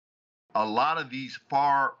a lot of these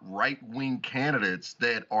far right-wing candidates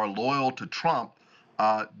that are loyal to Trump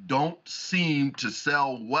don't seem to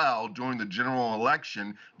sell well during the general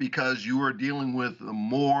election because you are dealing with a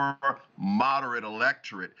more moderate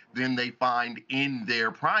electorate than they find in their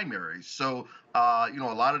primaries. So, a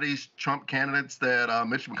lot of these Trump candidates that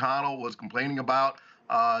Mitch McConnell was complaining about,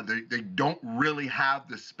 they don't really have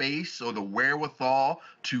the space or the wherewithal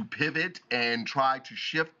to pivot and try to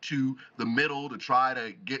shift to the middle to try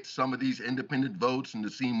to get some of these independent votes and to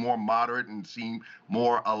seem more moderate and seem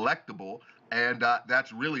more electable. And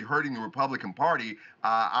that's really hurting the Republican Party.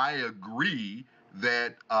 I agree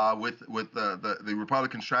that with the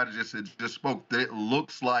Republican strategist that just spoke, that it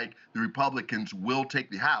looks like the Republicans will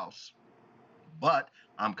take the House, but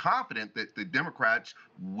I'm confident that the Democrats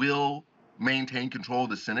will maintain control of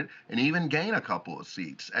the Senate and even gain a couple of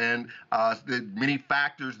seats. And the many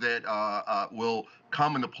factors that will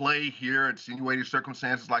come into play here, extenuating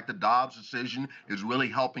circumstances like the Dobbs decision is really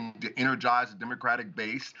helping to energize the Democratic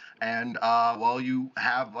base. And while you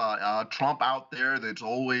have Trump out there that's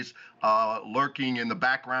always lurking in the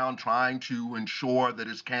background, trying to ensure that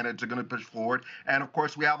his candidates are going to push forward. And of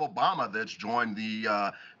course, we have Obama that's joined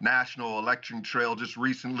the national election trail just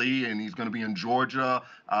recently, and he's going to be in Georgia,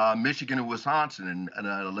 Michigan, and Wisconsin.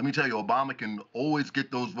 And let me tell you, Obama can always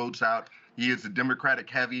get those votes out. He is a Democratic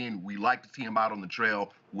heavy, and we like to see him out on the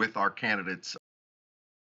trail with our candidates.